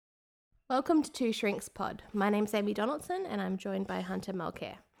Welcome to Two Shrinks Pod. My name's Amy Donaldson and I'm joined by Hunter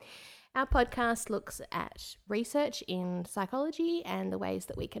Mulcair. Our podcast looks at research in psychology and the ways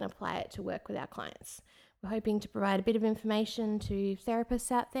that we can apply it to work with our clients. We're hoping to provide a bit of information to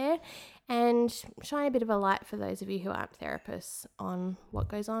therapists out there and shine a bit of a light for those of you who aren't therapists on what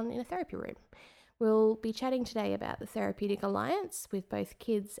goes on in a therapy room. We'll be chatting today about the Therapeutic Alliance with both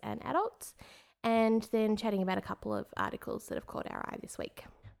kids and adults, and then chatting about a couple of articles that have caught our eye this week.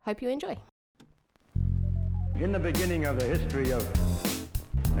 Hope you enjoy. In the beginning of the history of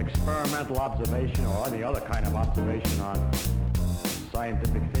experimental observation or any other kind of observation on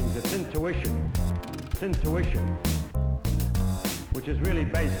scientific things, it's intuition. It's intuition, which is really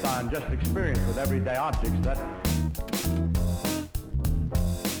based on just experience with everyday objects that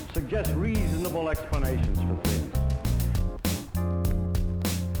suggest reasonable explanations for things.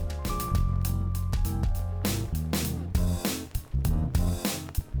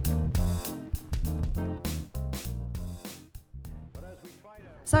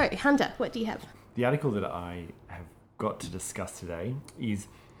 So, Hunter, what do you have? The article that I have got to discuss today is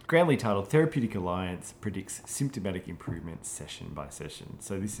grandly titled Therapeutic Alliance Predicts Symptomatic Improvement Session by Session.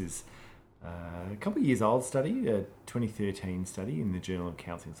 So this is a couple of years old study, a 2013 study in the Journal of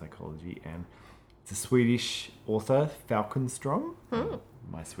Counseling Psychology, and it's a Swedish author, Falkenström.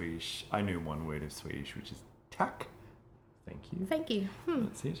 My Swedish, I know one word of Swedish, which is tack. Thank you. Thank you.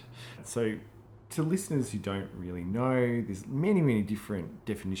 That's it. So to listeners who don't really know, there's many different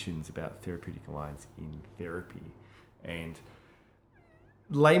definitions about therapeutic alliance in therapy. And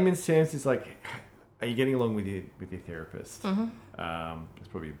layman's terms is like, are you getting along with your therapist? It's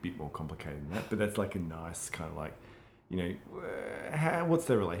probably a bit more complicated than that, but that's like a nice kind of like, you know, what's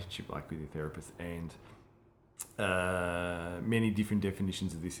the relationship like with your therapist? And many different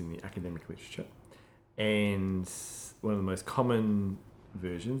definitions of this in the academic literature. And one of the most common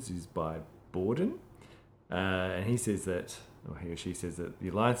versions is by Borden, and he says that, or he or she says that the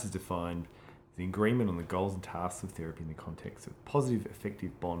alliance is defined as the agreement on the goals and tasks of therapy in the context of positive,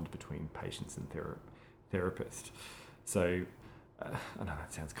 effective bond between patients and therapist. So, I know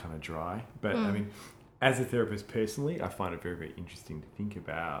that sounds kind of dry, but I mean, as a therapist personally, I find it very interesting to think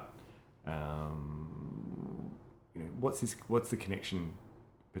about, you know, what's the connection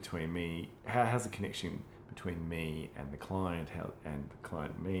between me? How's the connection between me and the client? And the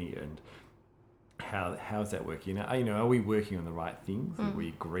client and me, and how's that working? Are we working on the right things? Have we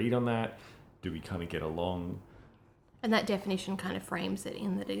agreed on that? Do we kind of get along? And that definition kind of frames it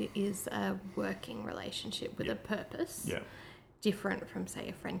in that it is a working relationship with a purpose. Yeah. Different from, say,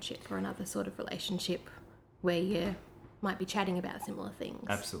 a friendship or another sort of relationship where you might be chatting about similar things.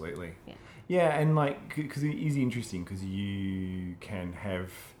 Absolutely. Yeah. Yeah, and like, because it is interesting because you can have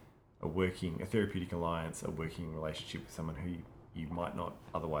a therapeutic alliance, a working relationship with someone who you might not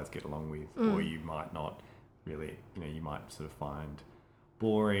otherwise get along with, or you might not really, you might sort of find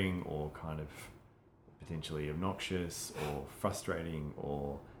boring or kind of potentially obnoxious or frustrating,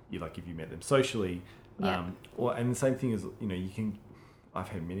 or if you met them socially, and the same thing is, I've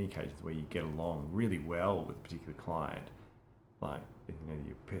had many occasions where you get along really well with a particular client, like,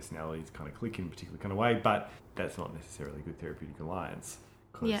 your personalities kind of click in a particular kind of way, but that's not necessarily a good therapeutic alliance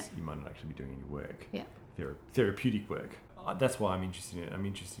because you might not actually be doing any work, therapeutic work. That's why I'm interested in it. I'm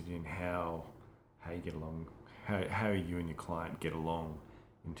interested in how you get along, how you and your client get along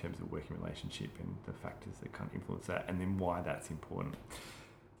in terms of working relationship and the factors that kind of influence that, and then why that's important.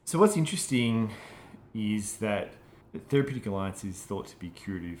 So what's interesting is that the therapeutic alliance is thought to be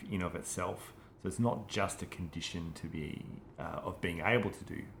curative in of itself. So it's not just a condition to be of being able to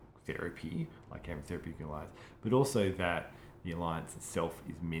do therapy, like having therapeutic alliance, but also that the alliance itself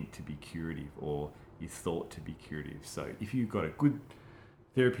is meant to be curative or is thought to be curative. So if you've got a good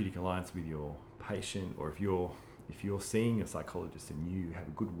therapeutic alliance with your patient, or if you're seeing a psychologist and you have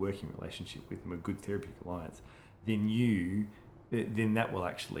a good working relationship with them, a good therapeutic alliance, then that will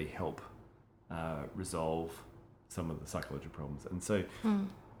actually help resolve some of the psychological problems. And so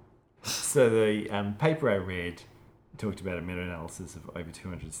the paper I read talked about a meta-analysis of over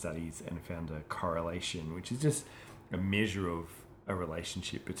 200 studies and found a correlation, which is just a measure of a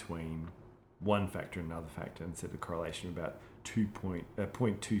relationship between one factor and another factor, and said a correlation of about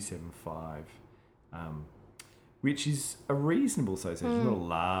 0.275, which is a reasonable association. It's not a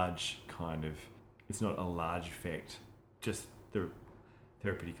large it's not a large effect, just the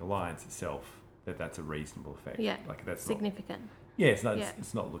therapeutic alliance itself, that's a reasonable effect. Yeah, like that's significant. It's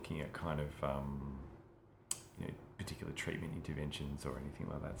not looking at kind of particular treatment interventions or anything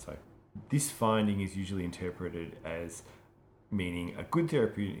like that. So this finding is usually interpreted as meaning a good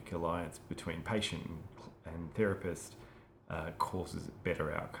therapeutic alliance between patient and therapist causes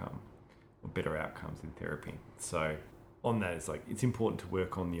better outcome. or better outcomes in therapy. So on that, it's like it's important to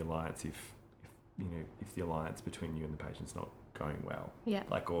work on the alliance if the alliance between you and the patient's not going well. Yeah.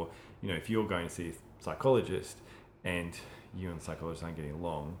 Like, or if you're going to see a psychologist and you and the psychologist aren't getting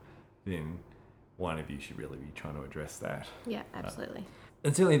along, then one of you should really be trying to address that. Yeah, absolutely.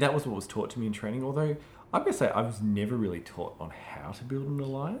 And certainly that was what was taught to me in training, although I'm going to say I was never really taught on how to build an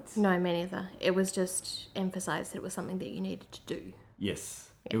alliance. No, me neither. It was just emphasised that it was something that you needed to do. Yes.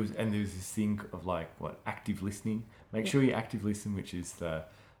 It was, and there was this thing of active listening. Make sure you active listen, which is the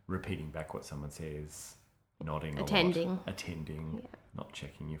repeating back what someone says, nodding Attending. a lot, attending, not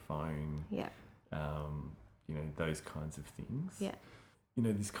checking your phone. Yeah. Those kinds of things. Yeah.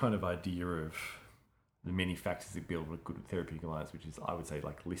 This kind of idea of the many factors that build a good therapeutic alliance, which is, I would say,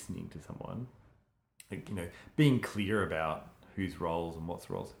 like listening to someone, being clear about whose roles and what's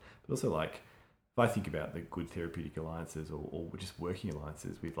roles, but also like, if I think about the good therapeutic alliances or just working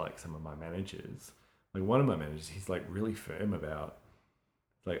alliances with like some of my managers, like one of my managers, he's like really firm about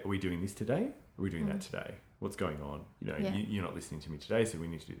like, are we doing this today? Are we doing that today? What's going on? You're not listening to me today, so we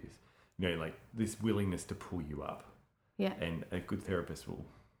need to do this. Like this willingness to pull you up. Yeah. And a good therapist will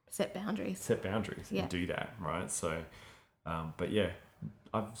set boundaries and do that, right? So, but yeah,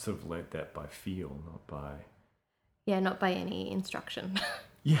 I've sort of learnt that by feel, not by... Yeah, not by any instruction.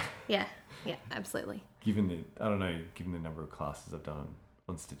 Yeah. Yeah, absolutely. Given the number of classes I've done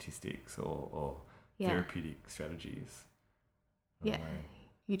on statistics or therapeutic strategies. Yeah,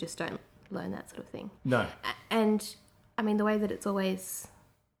 you just don't learn that sort of thing. No. And, I mean, the way that it's always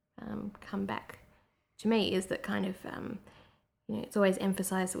come back to me is that kind of, it's always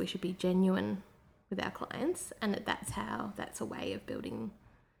emphasised that we should be genuine with our clients and that's a way of building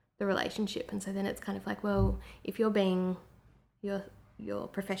the relationship. And so then it's kind of like, well, if you're being your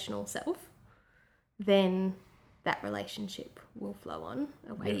professional self, then that relationship will flow on,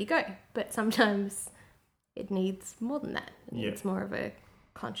 away you go. But sometimes it needs more than that. It needs more of a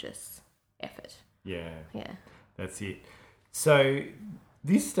conscious effort. Yeah. Yeah. That's it. So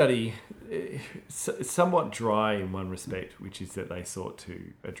this study is somewhat dry in one respect, which is that they sought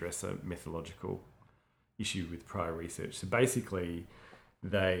to address a methodological issue with prior research. So basically,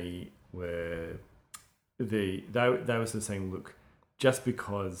 they were sort of saying, look, just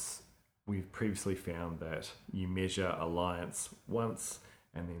because we've previously found that you measure alliance once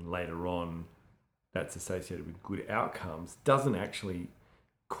and then later on that's associated with good outcomes doesn't actually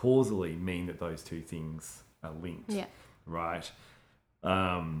causally mean that those two things are linked. Yeah. Right?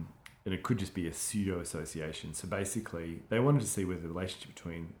 And it could just be a pseudo-association. So basically, they wanted to see whether the relationship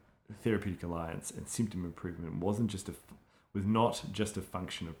between therapeutic alliance and symptom improvement was not just a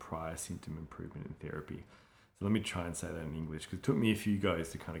function of prior symptom improvement in therapy. So let me try and say that in English, because it took me a few goes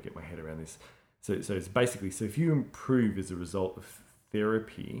to kind of get my head around this. So it's basically, so if you improve as a result of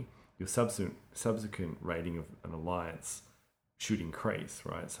therapy, your subsequent rating of an alliance should increase,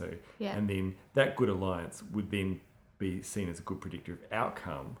 right? So, and then that good alliance would then be seen as a good predictor of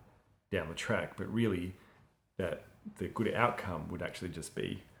outcome down the track, but really that the good outcome would actually just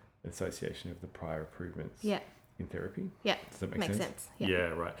be an association of the prior improvements in therapy. Yeah. Does that makes sense? sense. Yeah,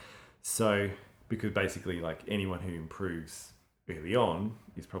 right. So, because basically like anyone who improves early on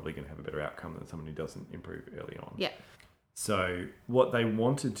is probably going to have a better outcome than someone who doesn't improve early on. Yeah. So what they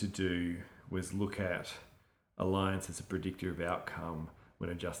wanted to do was look at alliance as a predictor of outcome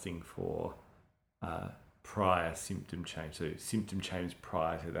when adjusting for prior symptom change. So symptom change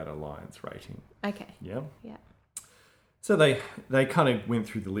prior to that alliance rating. Okay. Yeah? Yeah. So they kind of went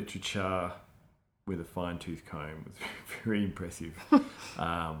through the literature with a fine-tooth comb. It was very impressive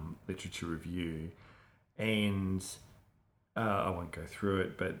literature review. And I won't go through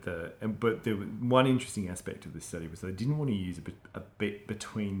it, but there was one interesting aspect of this study was they didn't want to use a bit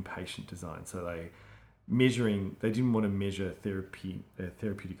between patient design. So they didn't want to measure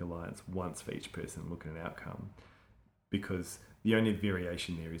therapeutic alliance once for each person, look at an outcome, because the only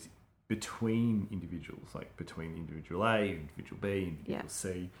variation there is between individuals, like between individual A, individual B, individual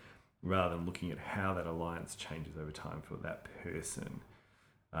C, rather than looking at how that alliance changes over time for that person.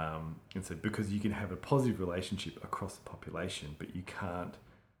 And so because you can have a positive relationship across the population, but you can't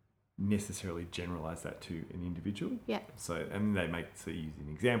necessarily generalize that to an individual. Yeah. So, and they use an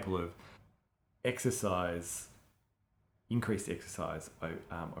example of increased exercise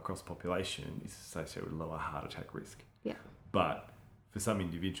across the population is associated with lower heart attack risk. Yeah. But for some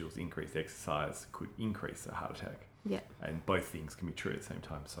individuals, increased exercise could increase a heart attack. Yeah. And both things can be true at the same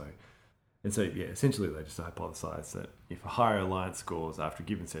time. So essentially they just hypothesise that if a higher alliance scores after a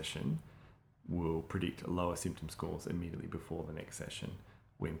given session will predict lower symptom scores immediately before the next session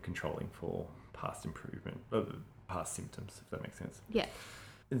when controlling for past symptoms, if that makes sense. Yeah.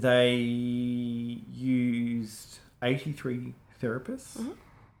 They used 83 therapists.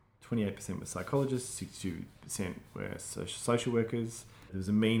 28% were psychologists, 62% were social workers. There was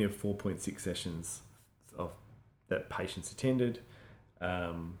a mean of 4.6 sessions that patients attended.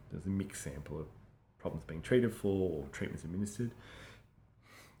 There was a mixed sample of problems being treated for or treatments administered.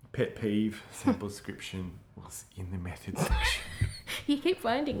 Pet peeve, sample description was in the method section. You keep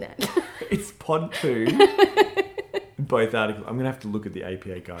finding that. It's pod 2. Both articles. I'm going to have to look at the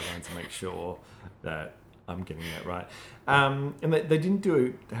APA guidelines to make sure that I'm getting that right. And they didn't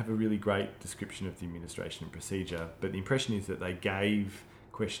have a really great description of the administration and procedure, but the impression is that they gave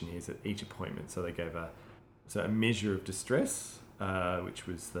questionnaires at each appointment. So they gave a measure of distress, which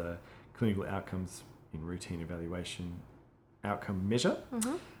was the clinical outcomes in routine evaluation outcome measure.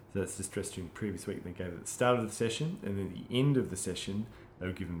 So that's distress during the previous week. They gave it at the start of the session, and then at the end of the session, they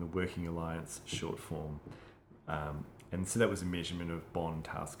were given the Working Alliance short form. And so that was a measurement of bond,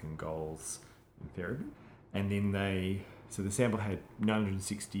 task, and goals in therapy. And then the sample had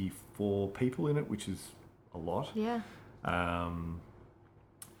 964 people in it, which is a lot. Yeah.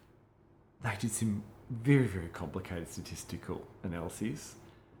 They did some very, very complicated statistical analyses.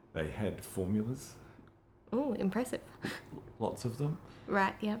 They had formulas. Oh, impressive. Lots of them.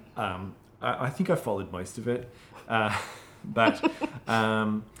 Right, yeah. I think I followed most of it. But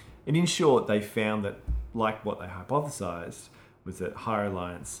and in short, they found that, like what they hypothesised, was that higher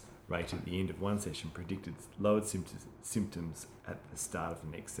Alliance rate at the end of one session predicted lowered symptoms at the start of the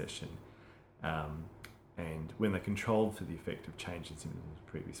next session. And when they controlled for the effect of change in symptoms the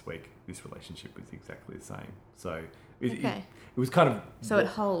previous week, this relationship was exactly the same. So it was kind of... So it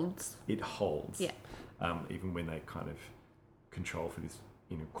holds. It holds. Yeah. Even when they kind of control for this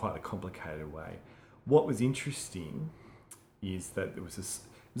in quite a complicated way. What was interesting is that it was a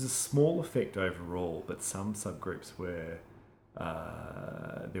small effect overall, but some subgroups where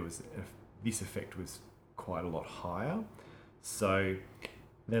this effect was quite a lot higher. So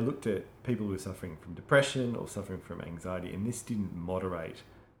they looked at people who were suffering from depression or suffering from anxiety, and this didn't moderate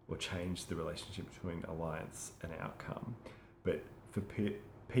or change the relationship between alliance and outcome. But for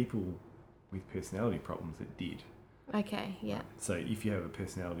people with personality problems, it did. Okay, yeah. So if you have a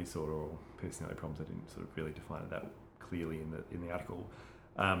personality disorder or personality problems, I didn't sort of really define it that clearly in the article.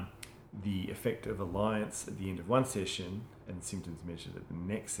 The effect of alliance at the end of one session and symptoms measured at the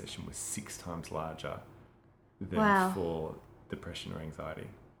next session was 6 times larger than for depression or anxiety.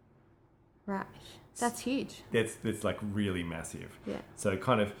 Right. That's huge. That's like really massive. Yeah. So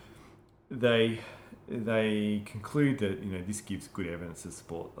kind of they conclude that this gives good evidence to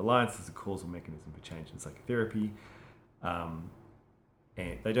support alliance as a causal mechanism for change in psychotherapy. And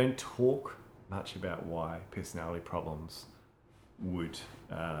they don't talk much about why personality problems would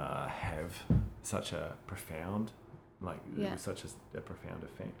have such a profound, such a profound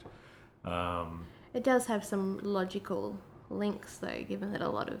effect. It does have some logical links, though, given that a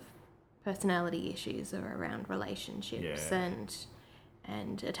lot of personality issues are around relationships and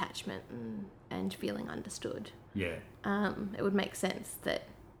attachment and feeling understood. Yeah. It would make sense that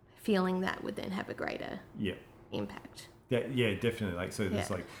feeling that would then have a greater impact. Yeah, definitely. So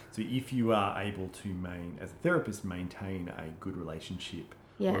if you are able to as a therapist, maintain a good relationship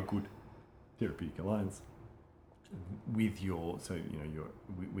or a good therapeutic alliance with your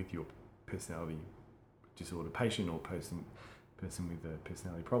with your personality disorder patient or person with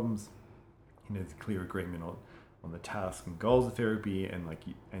personality problems, there's a clear agreement on the task and goals of therapy, and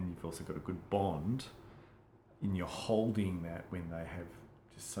you've also got a good bond, and you're holding that when they have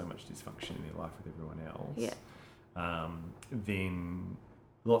just so much dysfunction in their life with everyone else. Yeah. Then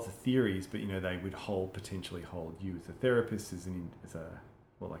lots of theories, but they would potentially hold you as a therapist as a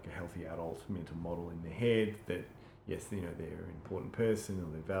healthy adult mental model in their head that yes, they're an important person or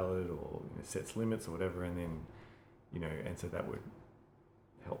they're valid or sets limits or whatever, and then and so that would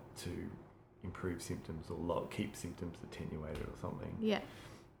help to improve symptoms or keep symptoms attenuated or something. Yeah.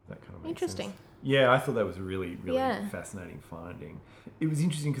 That kind of makes interesting. Sense. Yeah, I thought that was a really, really fascinating finding. It was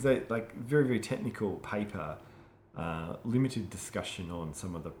interesting because they very, very technical paper, limited discussion on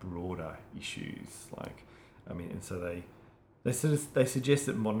some of the broader issues. And so they suggest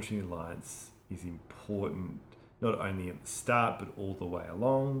that monitoring alliance is important not only at the start but all the way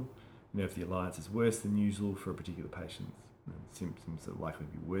along. If the alliance is worse than usual for a particular patient, symptoms are likely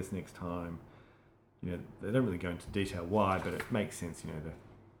to be worse next time. They don't really go into detail why, but it makes sense. The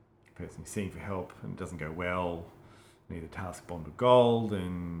person is seeking for help and it doesn't go well, neither task, bond, or gold,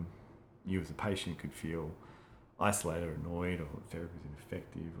 and you as a patient could feel isolated or annoyed, or therapy is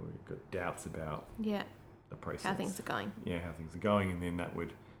ineffective, or you've got doubts about the process. How things are going. Yeah, how things are going, and then that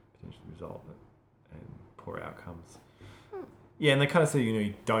would potentially result in poor outcomes. Yeah, and they kind of say,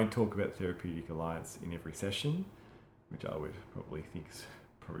 you don't talk about therapeutic alliance in every session, which I would probably think is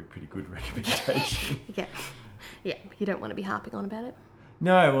probably a pretty good recommendation. Yeah, you don't want to be harping on about it.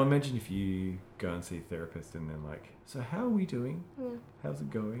 No, well, imagine if you go and see a therapist and then so how are we doing? Yeah. How's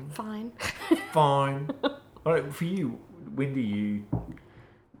it going? Fine. Fine. All right, for you, when do you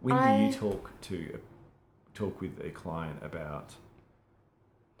talk with a client about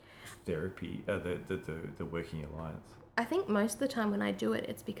therapy, the working alliance? I think most of the time when I do it,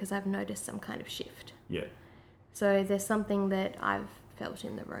 it's because I've noticed some kind of shift. Yeah. So there's something that I've felt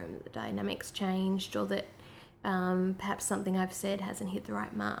in the room, that the dynamics changed, or that perhaps something I've said hasn't hit the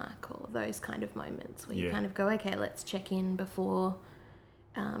right mark, or those kind of moments where you kind of go, okay, let's check in before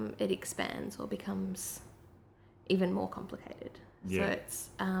it expands or becomes even more complicated. Yeah. So it's,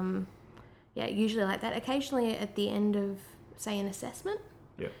 usually like that. Occasionally at the end of, say, an assessment,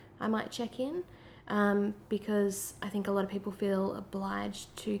 I might check in because I think a lot of people feel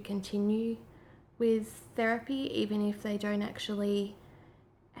obliged to continue with therapy, even if they don't actually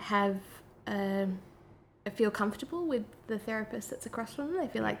have feel comfortable with the therapist that's across from them. They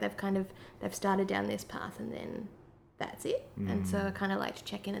feel like they've started down this path and then that's it. And so I kind of like to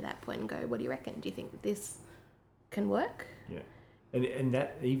check in at that point and go, what do you reckon? Do you think that this can work? Yeah. And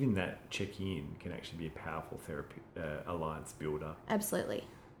that even that check-in can actually be a powerful therapy alliance builder. Absolutely,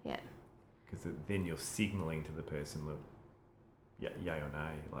 yeah. Because then you're signalling to the person, look, yay or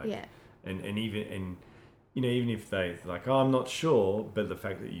nay, and even if they like, oh, I'm not sure, but the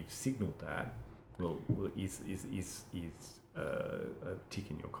fact that you've signalled that, is a tick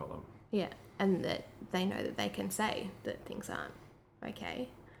in your column. Yeah, and that they know that they can say that things aren't okay.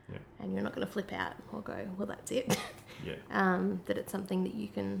 Yeah. And you're not going to flip out or go, well, that's it. Yeah. That it's something that you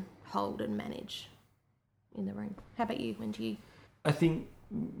can hold and manage in the room. How about you? When do you? I think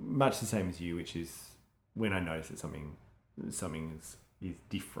much the same as you, which is when I notice that something is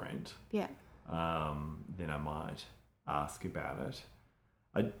different. Yeah. Then I might ask about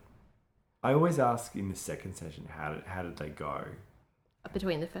it. I always ask in the second session, how did they go?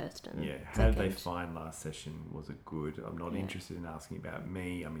 Between the first and how did they find last session? Was it good? I'm not interested in asking about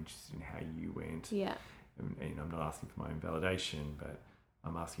me. I'm interested in how you went. Yeah. And I'm not asking for my own validation, but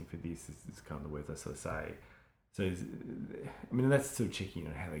I'm asking for this. This is kind of the words I sort of say. So, I mean, that's sort of checking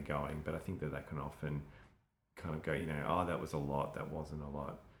on how they're going, but I think that can often kind of go, oh, that was a lot, that wasn't a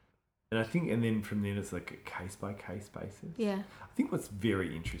lot. And then from then it's like a case-by-case basis. Yeah. I think what's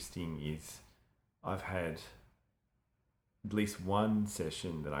very interesting is I've had at least one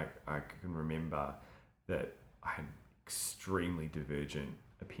session that I can remember that I had extremely divergent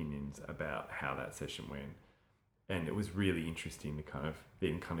opinions about how that session went. And it was really interesting to kind of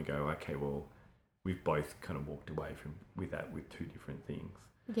go, okay, well, we've both kind of walked away with two different things.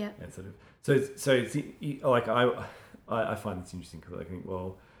 Yeah. And sort of, so it's like, I find this interesting because I think,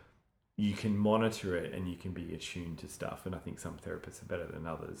 well, you can monitor it and you can be attuned to stuff. And I think some therapists are better than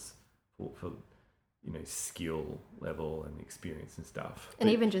others for skill level and experience and stuff. And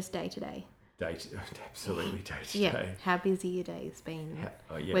even just day to day. Absolutely day to yeah. day. How busy your day's been.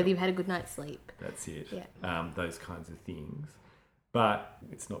 Whether you've had a good night's sleep. That's it. Yeah. Those kinds of things. But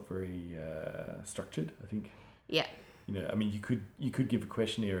it's not very structured, I think. Yeah. I mean, you could give a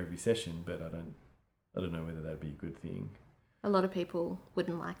questionnaire every session, but I don't know whether that'd be a good thing. A lot of people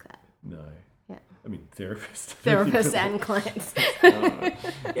wouldn't like that. No. Yeah. I mean, therapists and clients.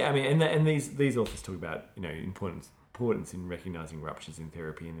 Yeah, I mean, and these authors talk about importance in recognizing ruptures in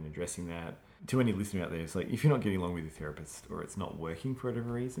therapy and then addressing that. To any listener out there, it's like if you're not getting along with your therapist, or it's not working for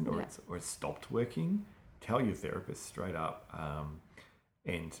whatever reason, or it's stopped working, tell your therapist straight up,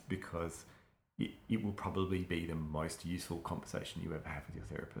 and because it will probably be the most useful conversation you ever have with your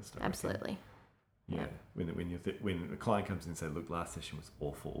therapist. Absolutely. Yeah. When a client comes in and say, look, last session was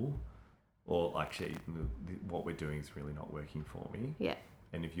awful, or actually what we're doing is really not working for me. Yeah.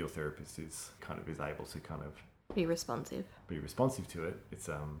 And if your therapist is able to kind of be responsive to it, it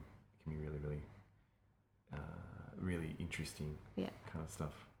can be really, really, really interesting. Yeah. Kind of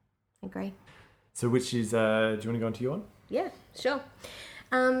stuff. Agree. So which is, do you want to go on to your one? Yeah, sure.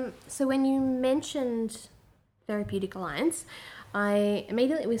 So when you mentioned Therapeutic Alliance, I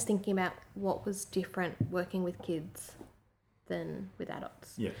immediately was thinking about what was different working with kids than with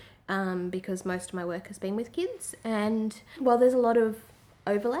adults. Yeah. Because most of my work has been with kids, and while there's a lot of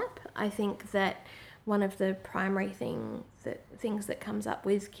overlap, I think that one of the primary things that comes up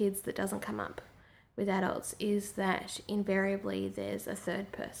with kids that doesn't come up with adults is that invariably there's a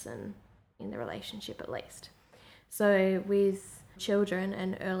third person in the relationship, at least. So with children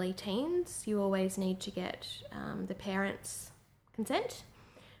and early teens, you always need to get the parents' consent,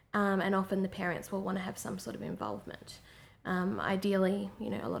 and often the parents will want to have some sort of involvement. Ideally,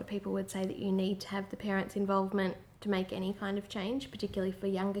 a lot of people would say that you need to have the parents' involvement to make any kind of change, particularly for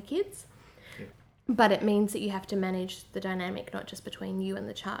younger kids. Yeah. But it means that you have to manage the dynamic not just between you and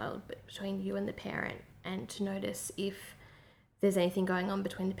the child, but between you and the parent, and to notice if there's anything going on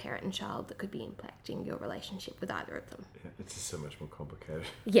between the parent and child that could be impacting your relationship with either of them. Yeah, it's just so much more complicated.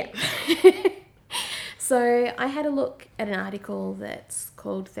 Yeah. So I had a look at an article that's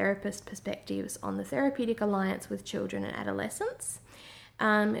called Therapist Perspectives on the Therapeutic Alliance with Children and Adolescents.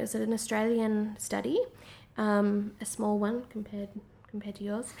 It was an Australian study, a small one compared to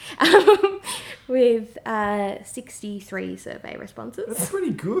yours, with 63 survey responses. That's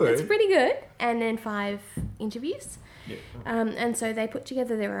pretty good. It's pretty good. And then 5 interviews. Yeah. And so they put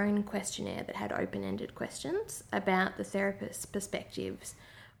together their own questionnaire that had open-ended questions about the therapist's perspectives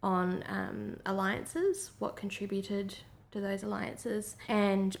on alliances, what contributed to those alliances,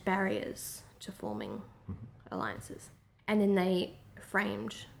 and barriers to forming alliances. And then they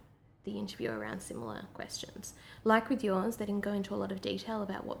framed the interview around similar questions. Like with yours, they didn't go into a lot of detail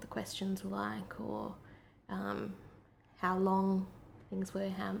about what the questions were like or how long things were,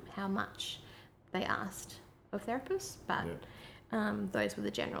 how much they asked of therapists, but those were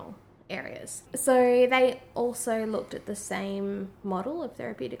the general areas. So they also looked at the same model of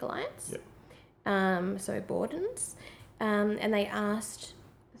therapeutic alliance, so Borden's, and they asked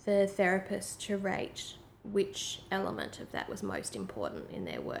the therapist to rate which element of that was most important in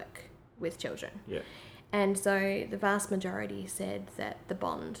their work with children. Yeah. And so the vast majority said that the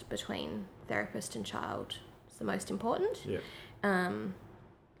bond between therapist and child is the most important, 68%,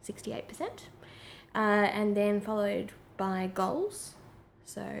 and then followed by goals.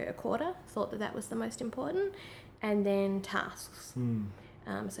 So a quarter thought that was the most important, and then tasks,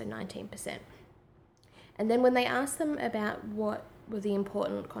 so 19%. And then when they asked them about what were the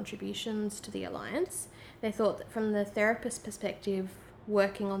important contributions to the alliance, they thought that from the therapist's perspective,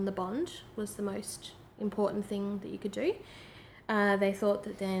 working on the bond was the most important thing that you could do. They thought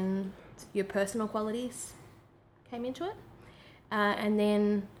that then your personal qualities came into it, and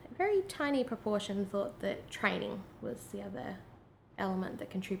then a very tiny proportion thought that training was the other element that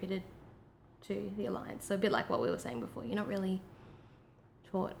contributed to the alliance. So a bit like what we were saying before, you're not really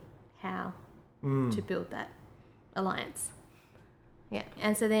taught how to build that alliance. Yeah,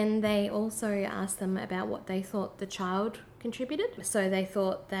 and so then they also asked them about what they thought the child contributed. So they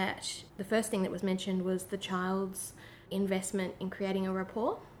thought that the first thing that was mentioned was the child's investment in creating a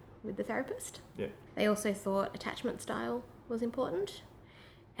rapport with the therapist. Yeah. They also thought attachment style was important,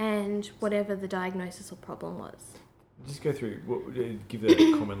 and whatever the diagnosis or problem was. Just go through, give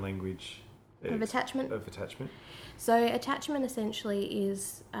the common language of attachment. So attachment essentially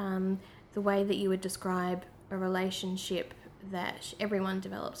is the way that you would describe a relationship that everyone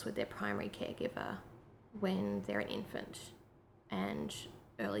develops with their primary caregiver when they're an infant and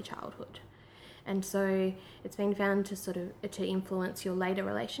early childhood. And so it's been found to influence your later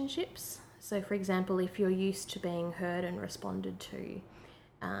relationships. So for example, if you're used to being heard and responded to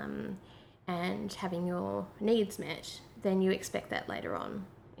and having your needs met, then you expect that later on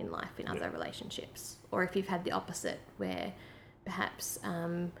in life in other relationships. Or if you've had the opposite, where perhaps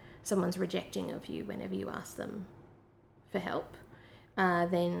someone's rejecting of you whenever you ask them for help,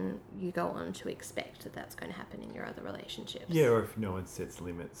 then you go on to expect that that's going to happen in your other relationships. Yeah, or if no one sets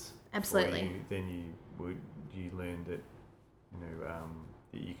limits. Absolutely. You, then you learn that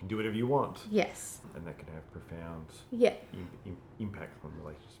that you can do whatever you want. Yes. And that can have profound impact on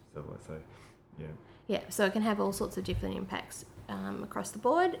relationships. So, yeah, so it can have all sorts of different impacts across the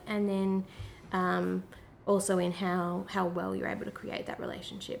board, and then also in how well you're able to create that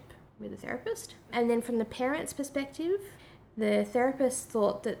relationship with the therapist. And then from the parent's perspective, the therapist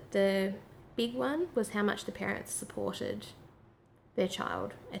thought that the big one was how much the parents supported their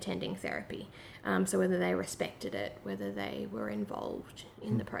child attending therapy. So whether they respected it, whether they were involved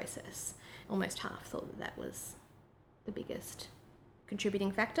in the process. Almost half thought that was the biggest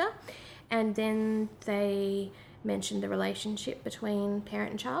contributing factor. And then they mentioned the relationship between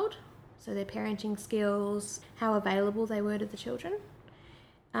parent and child, so their parenting skills, how available they were to the children.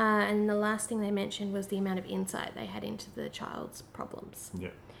 And the last thing they mentioned was the amount of insight they had into the child's problems. Yeah.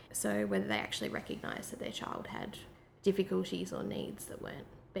 So whether they actually recognised that their child had difficulties or needs that weren't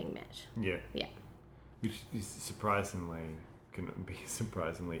being met. Yeah. Yeah. Which is can be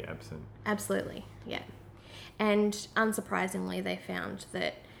surprisingly absent. Absolutely, yeah. And unsurprisingly, they found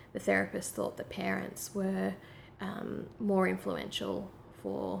that the therapist thought that parents were more influential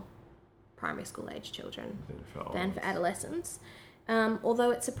for primary school age children than for adolescents.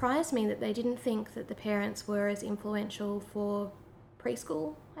 Although it surprised me that they didn't think that the parents were as influential for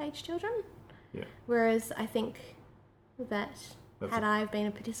preschool age children. Yeah. Whereas I think that had I been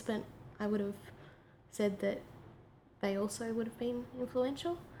a participant, I would have said that they also would have been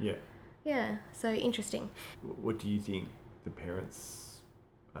influential. Yeah. Yeah, so interesting. What do you think the parents'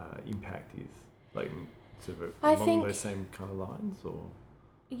 impact is? Like, sort of I along think- those same kind of lines, or?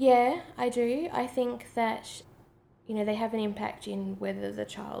 Yeah, I do. I think that, you know, they have an impact in whether the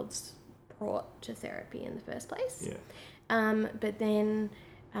child's brought to therapy in the first place. Yeah. But then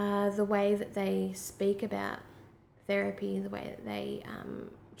the way that they speak about therapy, the way that they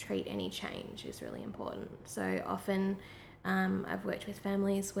treat any change is really important. So often I've worked with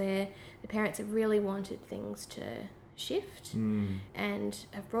families where the parents have really wanted things to shift and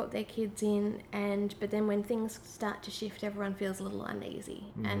have brought their kids in, but then when things start to shift, everyone feels a little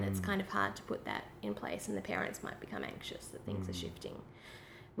uneasy and it's kind of hard to put that in place, and the parents might become anxious that things are shifting,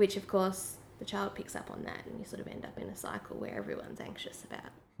 which of course the child picks up on that, and you sort of end up in a cycle where everyone's anxious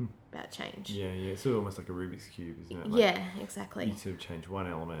about change. Yeah, it's sort of almost like a Rubik's Cube, isn't it? Like, Yeah, exactly. you sort of change one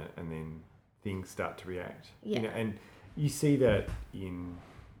element and then things start to react. Yeah. You know, and you see that in,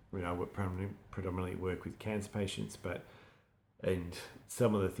 I predominantly work with cancer patients, and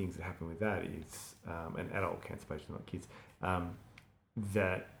some of the things that happen with that is, and adult cancer patients, not kids,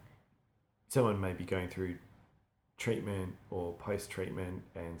 that someone may be going through treatment or post-treatment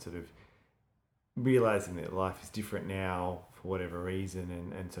and sort of realising that life is different now for whatever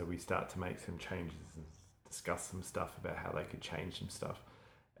reason, and so we start to make some changes and discuss some stuff about how they could change some stuff,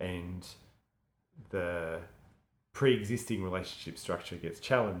 and the pre-existing relationship structure gets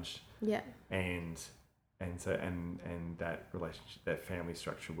challenged, and that relationship, that family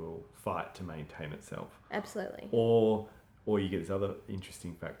structure will fight to maintain itself. Absolutely. Or you get this other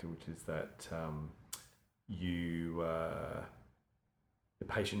interesting factor, which is that the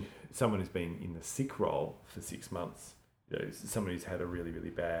patient, someone who's been in the sick role for 6 months, you know, someone who's had a really,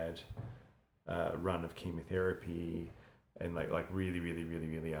 really bad run of chemotherapy and like really, really, really,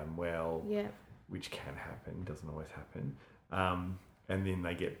 really unwell, which can happen, doesn't always happen, and then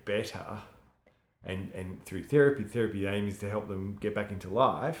they get better, and through therapy aim is to help them get back into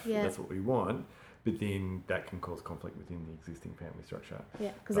life. That's what we want. But then that can cause conflict within the existing family structure.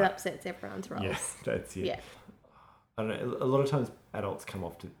 Yeah, because it upsets everyone's roles. Yeah, that's it. Yeah. I don't know. A lot of times adults come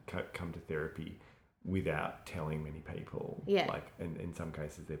to therapy without telling many people. Yeah. Like, and in some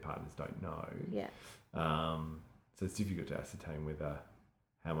cases their partners don't know. Yeah. So it's difficult to ascertain whether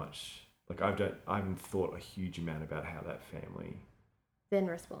how much. Like I haven't thought a huge amount about how that family then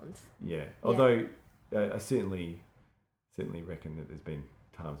responds. Yeah. Although I certainly reckon that there's been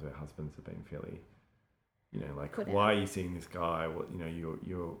times where husbands have been fairly, like, why are you seeing this guy? What,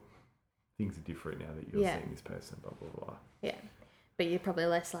 your things are different now that you're seeing this person, blah, blah, blah. Yeah. But you're probably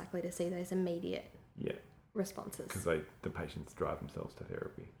less likely to see those immediate responses. Because the patients drive themselves to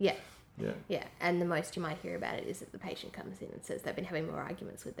therapy. Yeah. Yeah. Yeah. And the most you might hear about it is that the patient comes in and says they've been having more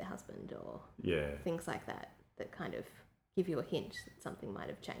arguments with their husband or things like that kind of give you a hint that something might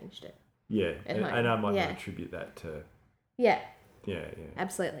have changed it. Yeah. And I might not attribute that to... Yeah. Yeah.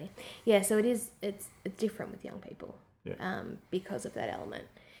 Absolutely. Yeah, so it's different with young people because of that element.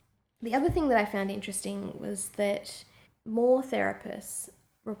 The other thing that I found interesting was that more therapists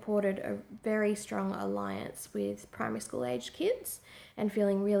reported a very strong alliance with primary school aged kids and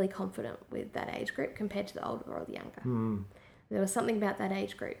feeling really confident with that age group compared to the older or the younger. There was something about that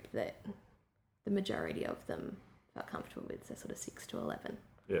age group that the majority of them felt comfortable with, so sort of 6 to 11.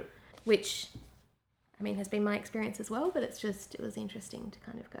 Yeah. Which, I mean, has been my experience as well, but it was interesting to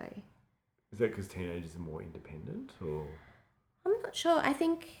kind of go. Is that because teenagers are more independent, or? I'm not sure. I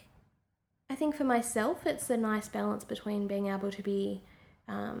think for myself, it's a nice balance between being able to be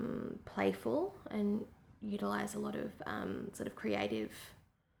playful and utilise a lot of sort of creative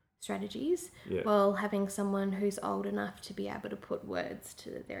strategies while having someone who's old enough to be able to put words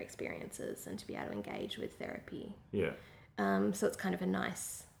to their experiences and to be able to engage with therapy. Yeah. So it's kind of a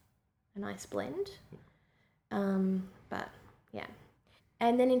nice blend. But yeah.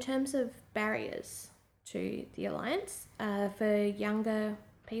 And then in terms of barriers to the alliance, for younger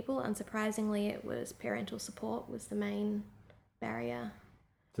people, unsurprisingly, it was parental support was the main barrier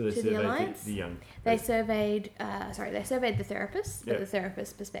to the alliance. They surveyed the therapists, but the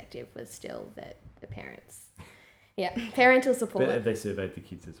therapist's perspective was still that the parents, parental support. But they surveyed the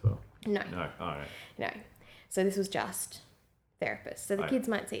kids as well? No. No, all right. No. So this was just therapists. So the kids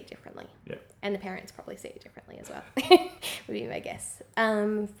might see it differently. Yeah. And the parents probably see it differently as well, would be my guess.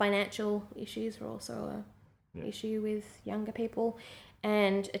 Financial issues were also an issue with younger people,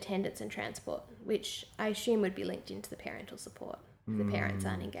 and attendance and transport, which I assume would be linked into the parental support. If the parents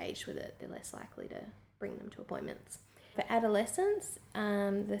aren't engaged with it, they're less likely to bring them to appointments. For adolescents,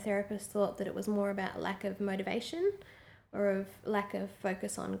 the therapist thought that it was more about lack of motivation or of lack of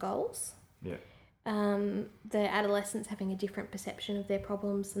focus on goals. Yeah. The adolescents having a different perception of their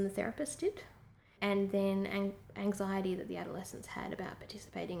problems than the therapist did. And then anxiety that the adolescents had about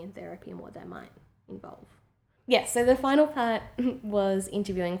participating in therapy and what that might involve. Yeah, so the final part was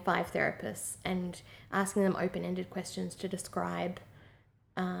interviewing 5 therapists and asking them open-ended questions to describe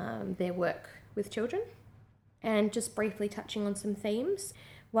their work with children, and just briefly touching on some themes.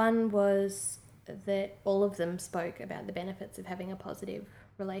 One was that all of them spoke about the benefits of having a positive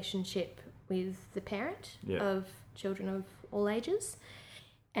relationship with the parent of children of all ages,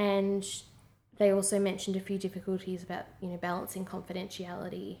 and they also mentioned a few difficulties about, balancing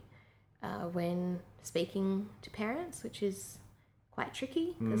confidentiality when speaking to parents, which is quite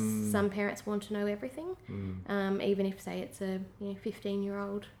tricky because some parents want to know everything. Even if, say, it's a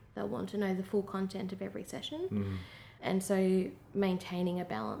 15-year-old, they'll want to know the full content of every session. And so maintaining a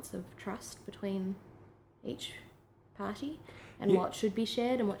balance of trust between each party and what should be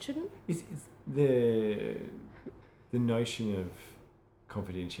shared and what shouldn't. Is the notion of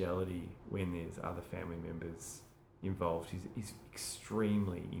confidentiality when there's other family members involved is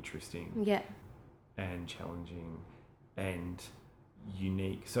extremely interesting. Yeah. And challenging and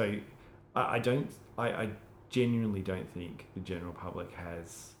unique. So I genuinely don't think the general public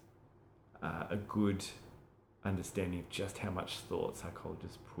has a good understanding of just how much thought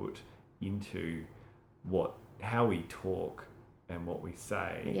psychologists put into how we talk and what we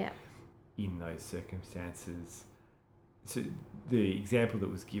say in those circumstances. So the example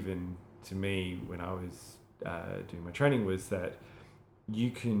that was given to me when I was doing my training was that you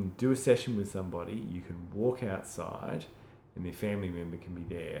can do a session with somebody, you can walk outside and their family member can be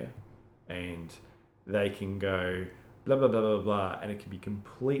there and they can go blah, blah, blah, blah, blah, and it can be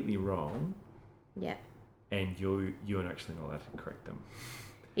completely wrong. Yeah. And you're actually not allowed to correct them.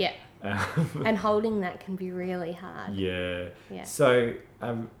 Yeah. And holding that can be really hard. Yeah. Yeah. So,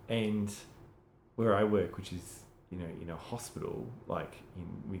 and where I work, which is, in a hospital,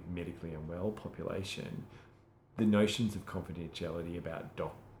 with medically unwell population, the notions of confidentiality about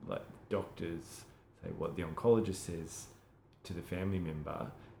doctors, say what the oncologist says to the family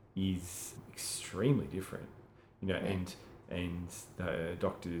member is extremely different, and the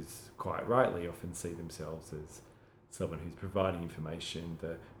doctors quite rightly often see themselves as someone who's providing information.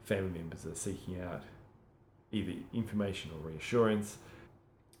 The family members are seeking out either information or reassurance,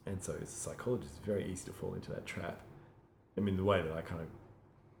 and so as a psychologist, it's very easy to fall into that trap. I mean, the way that I kind of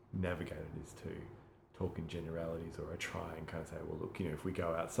navigate it is to talk in generalities, or I try and kind of say, well, look, if we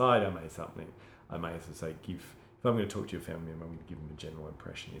go outside, I may as well say, if I'm going to talk to your family member, I'm going to give them a general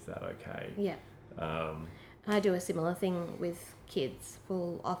impression. Is that okay? Yeah. I do a similar thing with kids.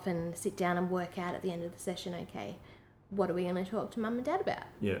 We'll often sit down and work out at the end of the session, okay, what are we going to talk to mum and dad about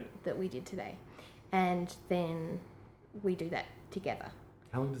that we did today? And then we do that together.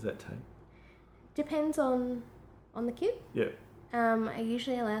 How long does that take? Depends on the kid. Yeah. I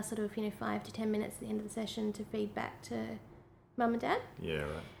usually allow sort of 5 to 10 minutes at the end of the session to feed back to mum and dad. Yeah,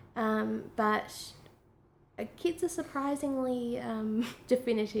 right. But kids are surprisingly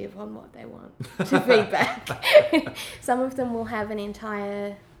definitive on what they want to feed back. Some of them will have an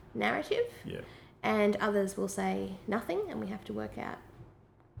entire narrative. Yeah. And others will say nothing, and we have to work out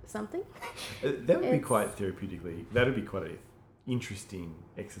something. That would be quite therapeutically. That would be quite an interesting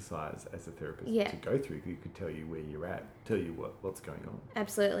exercise as a therapist to go through. You could tell you where you're at, tell you what's going on.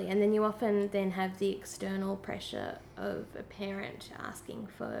 Absolutely. And then you often then have the external pressure of a parent asking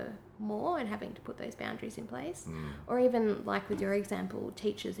for more and having to put those boundaries in place. Or even, like with your example,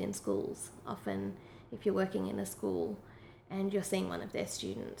 teachers in schools. Often, if you're working in a school and you're seeing one of their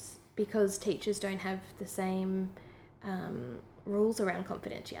students, because teachers don't have the same rules around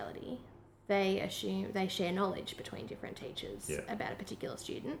confidentiality, they share knowledge between different teachers about a particular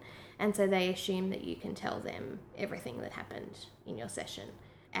student, and so they assume that you can tell them everything that happened in your session,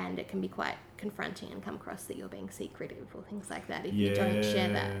 and it can be quite confronting and come across that you're being secretive or things like that if you don't share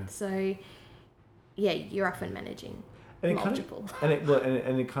that. So you're often managing multiple. And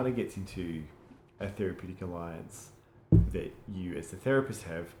it kind of gets into a therapeutic alliance that you as the therapist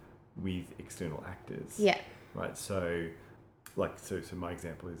have with external actors. Yeah. Right. So my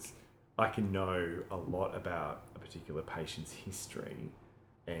example is, I can know a lot about a particular patient's history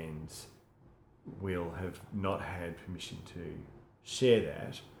and will have not had permission to share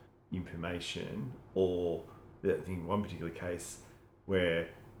that information, or in one particular case where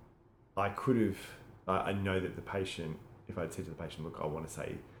I know that the patient, if I'd said to the patient, look, I want to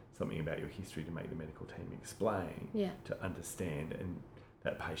say something about your history to make the medical team explain, to understand, and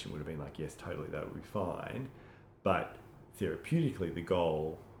that patient would have been like, yes, totally, that would be fine. But therapeutically, the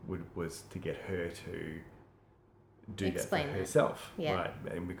goal was to get her to do Explain that that. for herself, Yeah. right?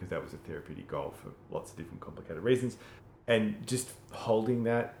 And because that was a therapeutic goal for lots of different complicated reasons. And just holding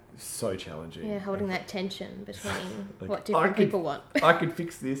that, so challenging. Yeah, holding that tension between Like, what different people want. I could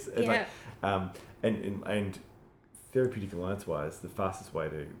fix this. And Yeah. and therapeutic alliance wise, the fastest way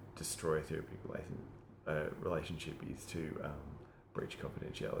to destroy a therapeutic relationship is to breach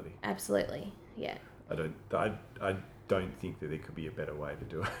confidentiality. Absolutely, yeah. I don't think that there could be a better way to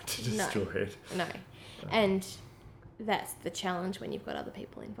do it, to destroy it. No. And that's the challenge when you've got other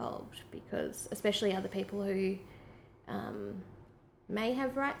people involved, because especially other people who may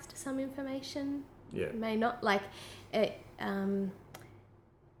have rights to some information, may not, like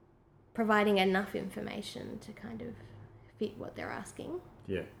providing enough information to kind of fit what they're asking,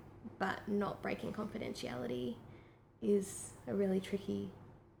 but not breaking confidentiality is a really tricky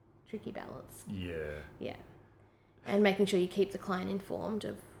balance. Yeah. And making sure you keep the client informed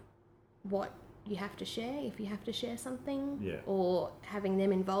of what you have to share, if you have to share something, or having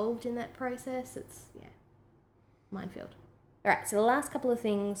them involved in that process. It's, minefield. All right, so the last couple of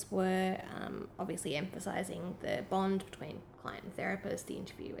things were obviously emphasising the bond between client and therapist. The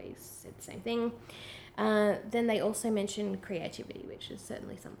interviewees said the same thing. Then they also mentioned creativity, which is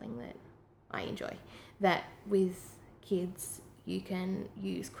certainly something that I enjoy. That with kids, you can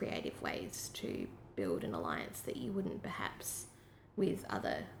use creative ways to build an alliance that you wouldn't perhaps with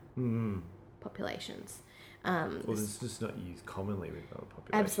other populations. Well, it's just not used commonly with other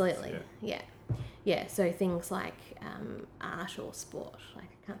populations. Absolutely, yeah. So things like art or sport. Like,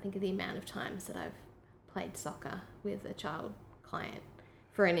 I can't think of the amount of times that I've played soccer with a child client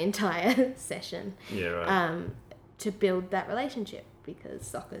for an entire session. To build that relationship, because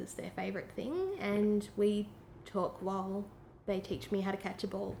soccer's their favourite thing, and we talk while they teach me how to catch a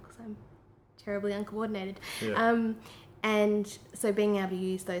ball, because I'm terribly uncoordinated. And so being able to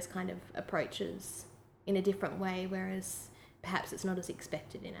use those kind of approaches in a different way, whereas perhaps it's not as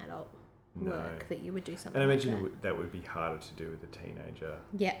expected in adult work that you would do something. And I like imagine that would be harder to do with a teenager,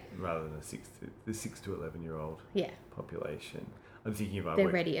 rather than the 6 to 11-year-old population. I'm thinking of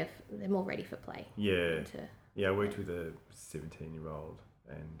they're more ready for play. I worked with a 17-year-old,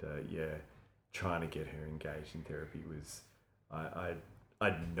 and trying to get her engaged in therapy was I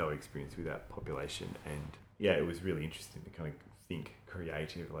had no experience with that population, and it was really interesting to kind of think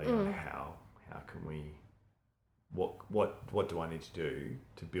creatively on how can we, what do I need to do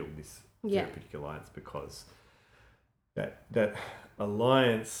to build this therapeutic alliance, because that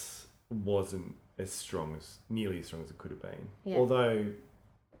alliance wasn't nearly as strong as it could have been. Although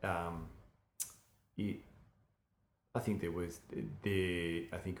I think it was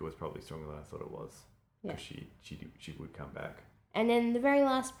probably stronger than I thought it was, because she would come back. And then the very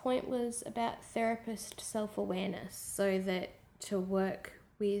last point was about therapist self-awareness, so that to work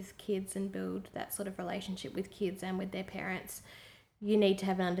with kids and build that sort of relationship with kids and with their parents, you need to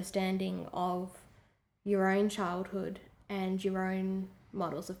have an understanding of your own childhood and your own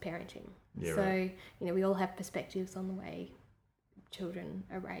models of parenting. We all have perspectives on the way children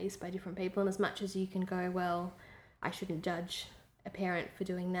are raised by different people, and as much as you can go, well, I shouldn't judge a parent for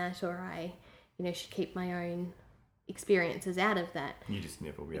doing that, or I should keep my own experiences out of that. You just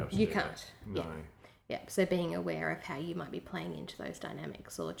never be able to. You can't. No. Yeah. So being aware of how you might be playing into those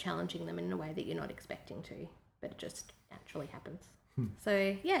dynamics or challenging them in a way that you're not expecting to, but it just naturally happens.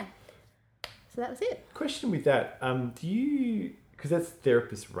 So that was it. Question with that, do you, because that's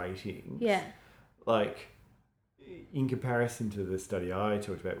therapist rating. Yeah. Like, in comparison to the study I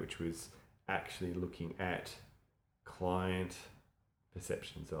talked about, which was actually looking at client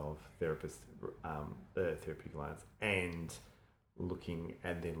perceptions of therapist, the therapeutic alliance, and looking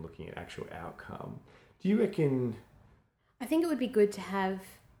at actual outcome. Do you reckon? I think it would be good to have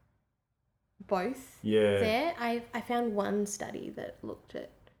both there. I found one study that looked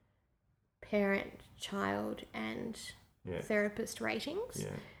at parent, child, and therapist ratings.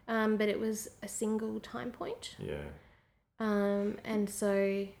 But it was a single time point. And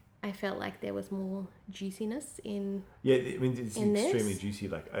so I felt like there was more juiciness in. I mean, it's extremely juicy.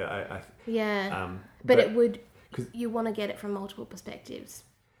 Like but it would. You want to get it from multiple perspectives.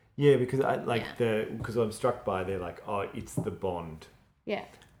 Yeah, because because I'm struck by they're like, oh, it's the bond. Yeah.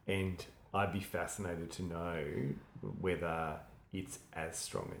 And I'd be fascinated to know whether it's as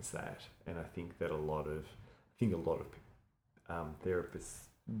strong as that. And I think that a lot of therapists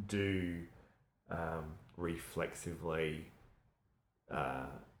do reflexively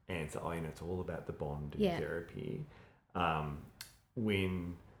answer, it's all about the bond in therapy. I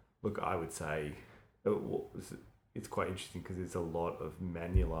would say it's quite interesting because there's a lot of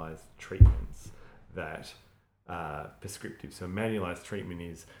manualized treatments that are prescriptive. So manualized treatment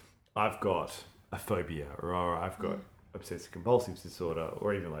is, I've got a phobia, or I've got obsessive compulsive disorder,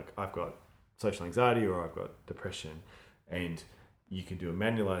 or even like I've got social anxiety, or I've got depression, and you can do a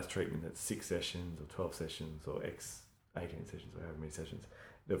manualized treatment that's 6 sessions or 12 sessions or 18 sessions or however many sessions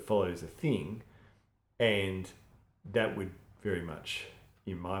that follows a thing, and that would very much,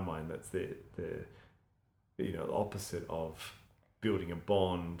 in my mind, that's the opposite of building a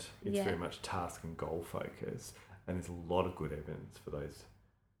bond. It's very much task and goal focused, and there's a lot of good evidence for those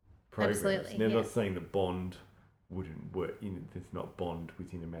programs. Absolutely, Now, I'm not saying that bond wouldn't work. There's not bond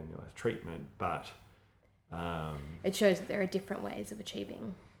within a manualized treatment, but it shows that there are different ways of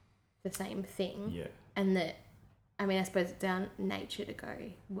achieving the same thing. Yeah. And that, I mean, I suppose it's our nature to go,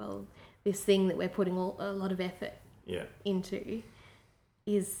 well, this thing that we're putting a lot of effort into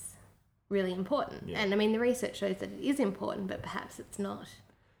is really important. Yeah. And I mean, the research shows that it is important, but perhaps it's not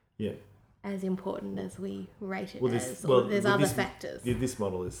as important as we rate it as. Or there's other factors. This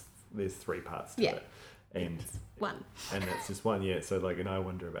model there's 3 parts to it. And it's one. And that's just one, So like, and I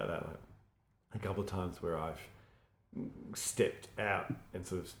wonder about that, like a couple of times where I've stepped out and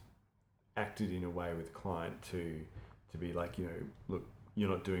sort of acted in a way with the client to be like, look, you're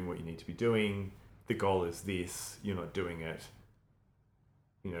not doing what you need to be doing. The goal is this. You're not doing it.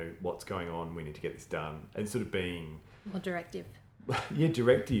 What's going on? We need to get this done. And sort of being more directive. Yeah,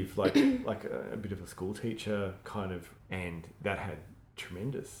 directive, like a bit of a school teacher kind of, and that had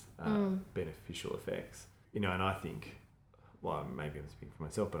tremendous beneficial effects. And I think, well, maybe I'm speaking for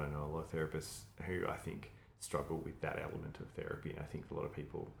myself, but I know a lot of therapists who I think struggle with that element of therapy. And I think a lot of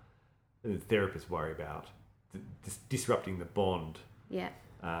people, therapists worry about disrupting the bond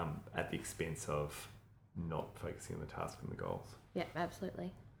at the expense of not focusing on the task and the goals. Yeah,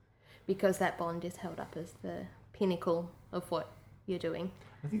 absolutely. Because that bond is held up as the pinnacle of what you're doing.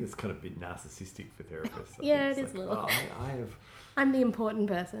 I think it's kind of a bit narcissistic for therapists. It is a little. Oh, I'm the important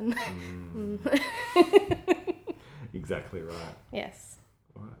person. Exactly right. Yes.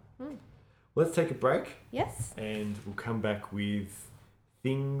 All right. Let's take a break. Yes. And we'll come back with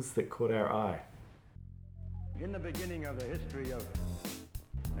things that caught our eye. In the beginning of the history of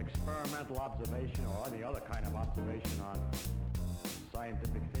experimental observation or any other kind of observation on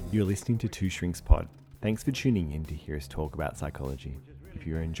scientific things. You're listening to Two Shrinks Pod. Thanks for tuning in to hear us talk about psychology. If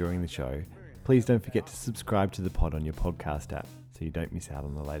you're enjoying the show, please don't forget to subscribe to the pod on your podcast app so you don't miss out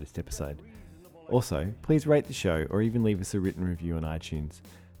on the latest episode. Also, please rate the show or even leave us a written review on iTunes.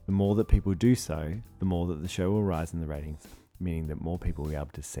 The more that people do so, the more that the show will rise in the ratings, meaning that more people will be able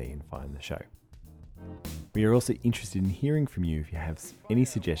to see and find the show. We are also interested in hearing from you if you have any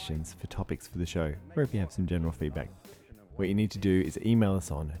suggestions for topics for the show, or if you have some general feedback. What you need to do is email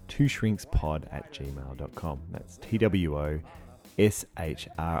us on twoshrinkspod@gmail.com. That's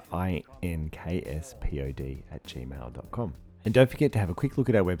TWOSHRINKSPOD@gmail.com. And don't forget to have a quick look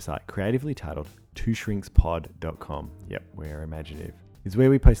at our website, creatively titled twoshrinkspod.com. Yep, we're imaginative. It's where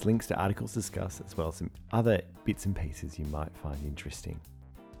we post links to articles discussed, as well as some other bits and pieces you might find interesting.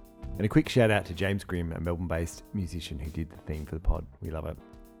 And a quick shout out to James Grimm, a Melbourne-based musician who did the theme for the pod. We love it.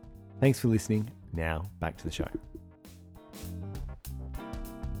 Thanks for listening. Now, back to the show.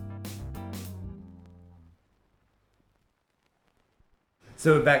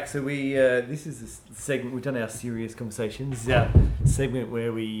 So we're back. So we this is a segment. We've done our serious conversations. This is our segment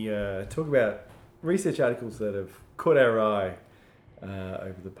where we talk about research articles that have caught our eye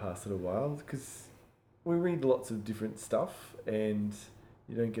over the past little while, because we read lots of different stuff and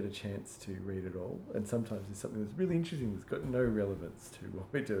you don't get a chance to read it all. And sometimes there's something that's really interesting that's got no relevance to what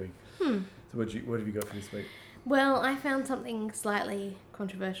we're doing. So what have you got for this week? Well, I found something slightly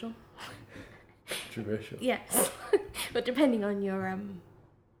controversial. Controversial? Yes. But depending on your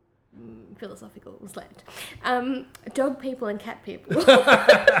philosophical slant. Dog people and cat people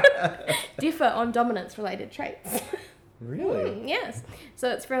differ on dominance-related traits. Really? Yes. So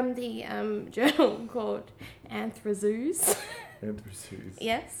it's from the journal called Anthrozoos. Anthrozoos.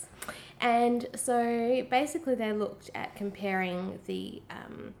 Yes. And so basically they looked at comparing the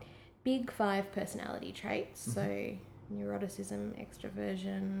big 5 personality traits. So neuroticism,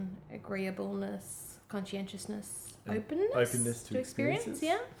 extroversion, agreeableness, conscientiousness, openness to experiences.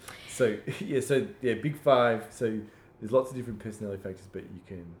 Yeah. So big 5. So there's lots of different personality factors, but you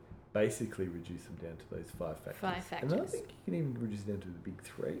can basically reduce them down to those 5 factors. 5 factors. And I think you can even reduce it down to the big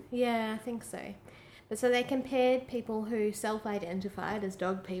 3. Yeah, I think so. But so they compared people who self-identified as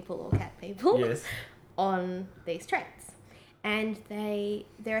dog people or cat people on these traits. And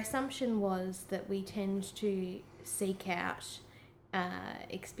their assumption was that we tend to seek out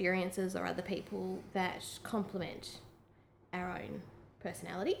experiences or other people that complement our own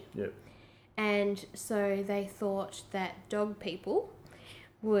personality. Yep. And so they thought that dog people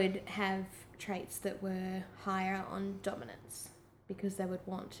would have traits that were higher on dominance because they would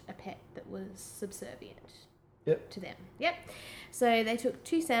want a pet that was subservient to them. Yep. So they took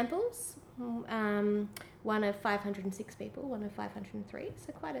 2 samples, one of 506 people, one of 503.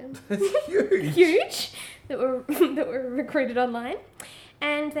 So quite a huge that were recruited online,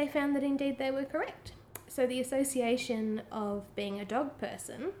 and they found that indeed they were correct. So the association of being a dog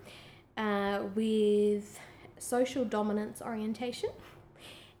person with social dominance orientation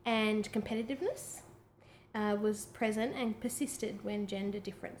and competitiveness was present and persisted when gender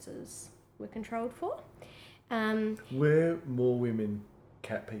differences were controlled for. Were more women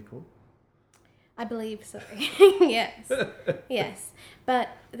cat people? I believe so. Yes. But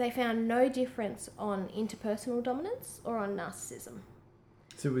they found no difference on interpersonal dominance or on narcissism.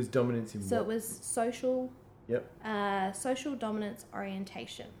 So it was dominance in So what? it was social. Yep. Social dominance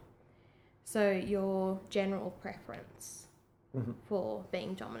orientation. So your general preference for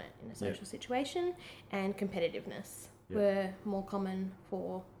being dominant in a social situation and competitiveness were more common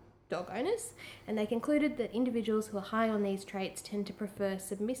for dog owners, and they concluded that individuals who are high on these traits tend to prefer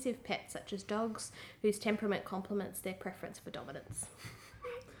submissive pets such as dogs whose temperament complements their preference for dominance.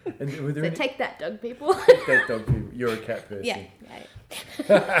 And were there So take that, dog people. that dog people? You're a cat person. Yeah.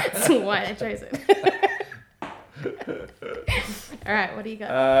 That's why I chose it. All right, what do you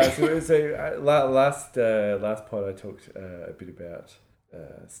got? Last pod I talked a bit about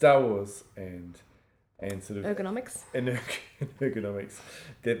Star Wars and sort of ergonomics and ergonomics,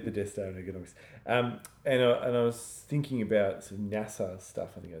 the Death Star and ergonomics. And I was thinking about some NASA stuff.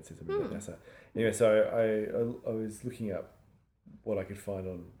 I think I'd said something about NASA. Anyway, so I was looking up what I could find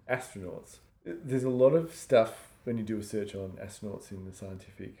on astronauts. There's a lot of stuff when you do a search on astronauts in the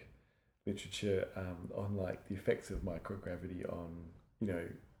scientific literature on like the effects of microgravity on, you know,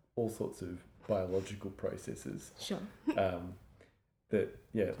 all sorts of biological processes. Sure. That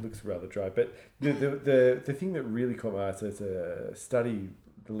it looks rather dry. But the thing that really caught my eye, so it's a study,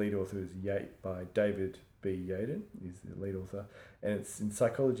 the lead author is by David B. Yaden, is the lead author, and it's in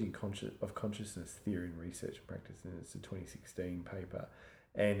Psychology of Consciousness Theory and Research and Practice, and it's a 2016 paper.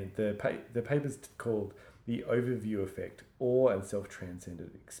 And the paper's called The Overview Effect, Awe and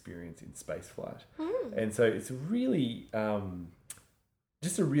Self-Transcendent Experience in Spaceflight. And so it's really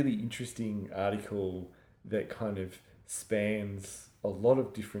just a really interesting article that kind of spans a lot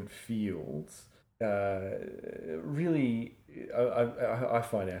of different fields. Really, I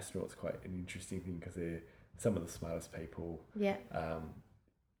find astronauts quite an interesting thing because they're some of the smartest people. Yeah.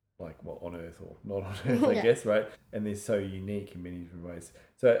 Like on Earth or not on Earth, I guess, right? And they're so unique in many different ways.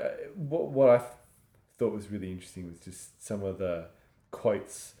 So what I thought was really interesting was just some of the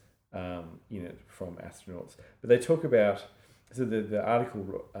quotes in it from astronauts. But they talk about, so the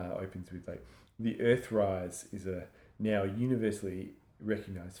article opens with like, the Earthrise is a now universally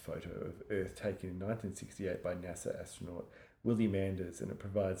recognised photo of Earth taken in 1968 by NASA astronaut Willie Manders, and it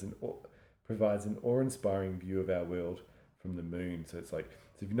provides an awe-inspiring view of our world from the moon. So it's like,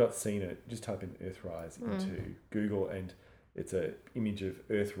 so if you've not seen it, just type in Earthrise into Google, and it's an image of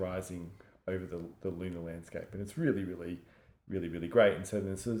Earth rising over the lunar landscape, and it's really, really, really, really great. And so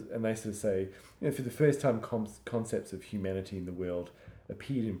then, and they sort of say, you know, for the first time, concepts of humanity in the world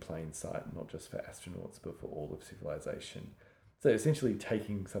appeared in plain sight, not just for astronauts, but for all of civilization. So essentially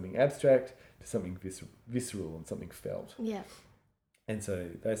taking something abstract to something visceral and something felt. Yeah. And so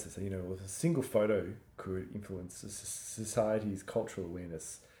they say, you know, if a single photo could influence a society's cultural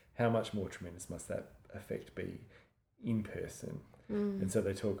awareness, how much more tremendous must that effect be in person? And so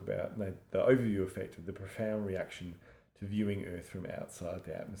they talk about the overview effect of the profound reaction to viewing Earth from outside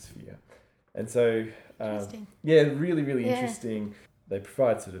the atmosphere. And so, really, really interesting. They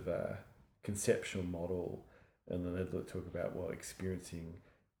provide sort of a conceptual model, and then they talk about experiencing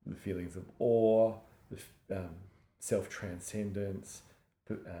the feelings of awe, the self-transcendence,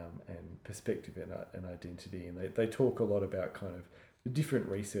 and perspective and identity. And they talk a lot about kind of the different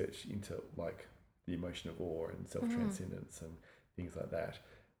research into like the emotion of awe and self-transcendence and things like that.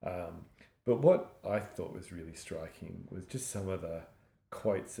 But what I thought was really striking was just some of the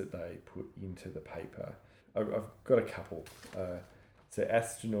quotes that they put into the paper. I've got a couple. So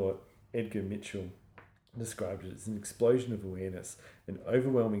astronaut Edgar Mitchell described it as an explosion of awareness, an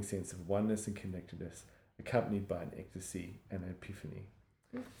overwhelming sense of oneness and connectedness, accompanied by an ecstasy and an epiphany.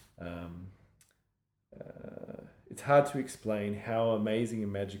 It's hard to explain how amazing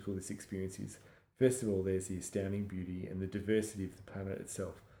and magical this experience is. First of all, there's the astounding beauty and the diversity of the planet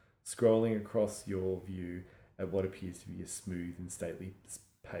itself, scrolling across your view at what appears to be a smooth and stately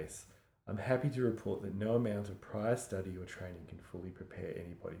pace. I'm happy to report that no amount of prior study or training can fully prepare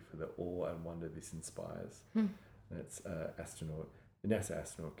anybody for the awe and wonder this inspires. That's astronaut the NASA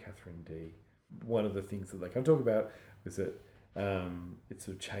astronaut Catherine D. One of the things that they can talk about was that it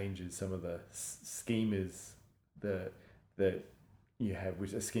sort of changes some of the schemas that you have,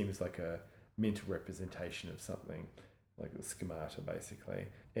 which a schema is like a mental representation of something, like the schemata basically.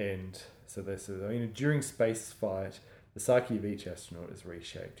 And so they said, during space flight, the psyche of each astronaut is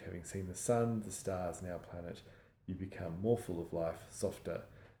reshaped. Having seen the sun, the stars, and our planet, you become more full of life, softer.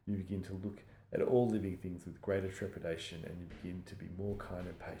 You begin to look at all living things with greater trepidation, and you begin to be more kind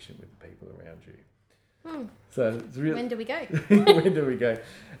and patient with the people around you. So it's really, when do we go? when do we go?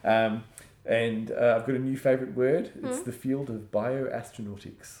 And I've got a new favourite word. It's the field of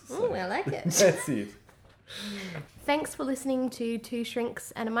bioastronautics. So I like it. that's it. Thanks for listening to Two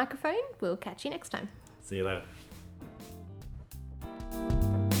Shrinks and a Microphone. We'll catch you next time. See you later.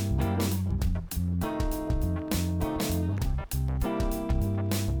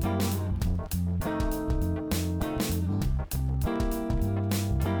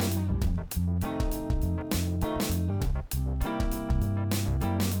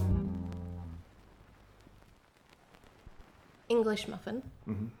 English muffin,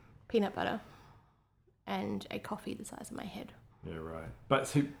 peanut butter, and a coffee the size of my head. Yeah, right.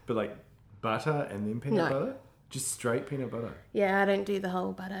 But like butter and then peanut butter? Just straight peanut butter? Yeah, I don't do the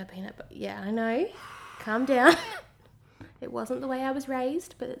whole butter, peanut butter. Yeah, I know. Calm down. It wasn't the way I was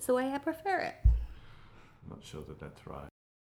raised, but it's the way I prefer it. I'm not sure that that's right.